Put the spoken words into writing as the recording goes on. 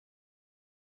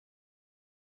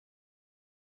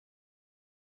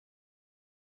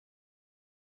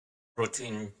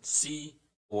protein C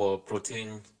or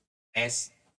protein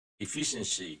S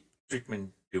deficiency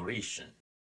treatment duration.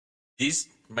 This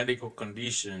medical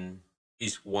condition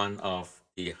is one of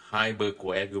the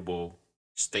hypercoagulable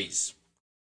states.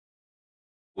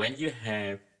 When you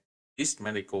have this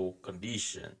medical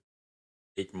condition,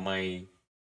 it may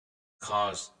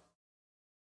cause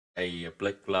a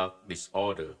blood clot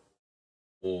disorder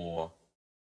or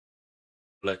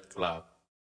blood clot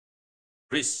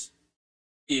risk.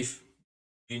 If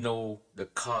you know the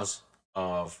cause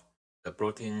of the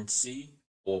protein C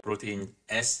or protein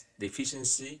S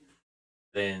deficiency,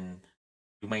 then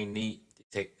you may need to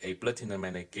take a blood thinner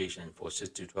medication for 6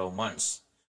 to 12 months,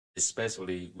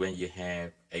 especially when you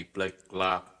have a blood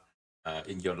clot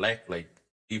in your leg, like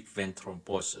deep vein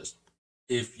thrombosis.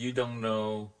 If you don't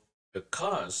know the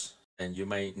cause, then you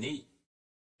may need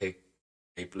to take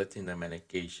a blood thinner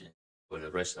medication for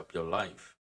the rest of your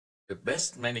life. The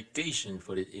best medication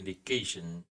for this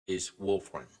indication is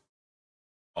warfarin.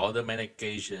 Other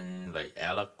medication like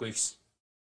Eliquis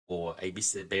or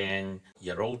apixaban,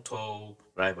 Xarelto,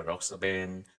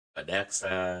 rivaroxaban,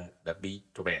 Adaxa,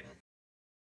 Dabigatran.